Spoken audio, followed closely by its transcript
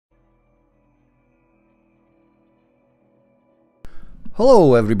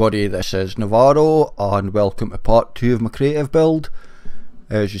Hello everybody, this is Nevaro and welcome to part 2 of my creative build.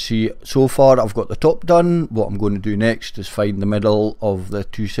 As you see, so far I've got the top done. What I'm going to do next is find the middle of the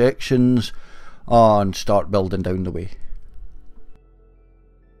two sections and start building down the way.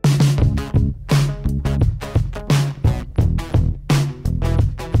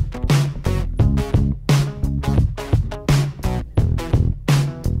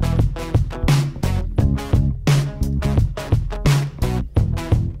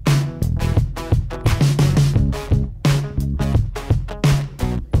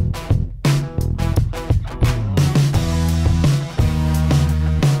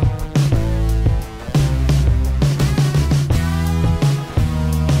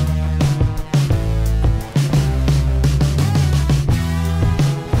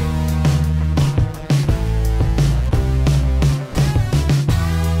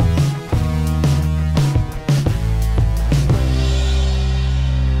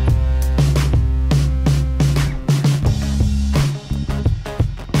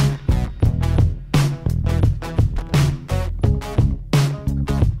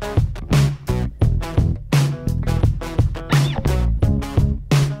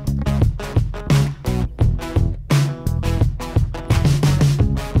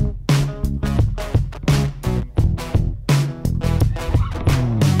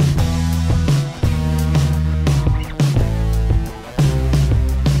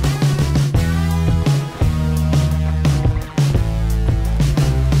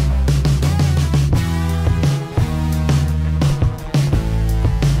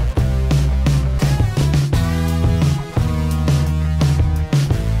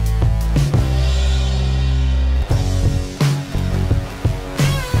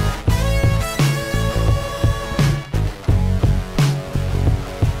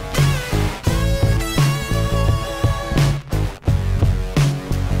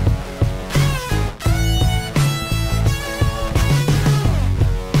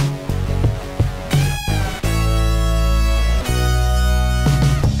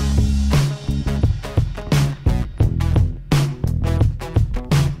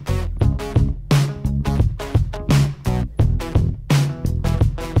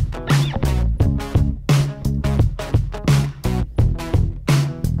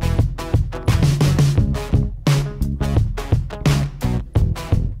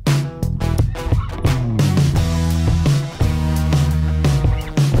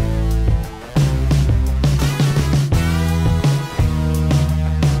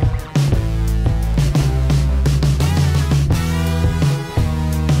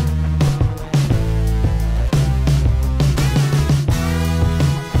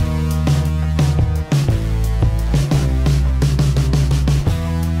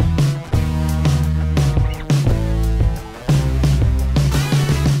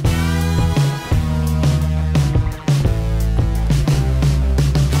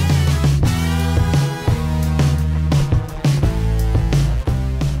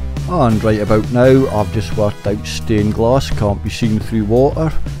 And right about now I've just worked out stained glass can't be seen through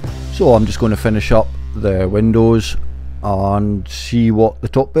water, so I'm just going to finish up the windows and see what the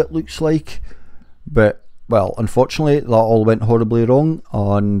top bit looks like. But well, unfortunately that all went horribly wrong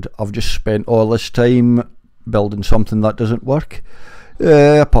and I've just spent all this time building something that doesn't work.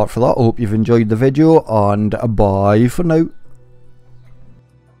 Apart from that, I hope you've enjoyed the video and bye for now.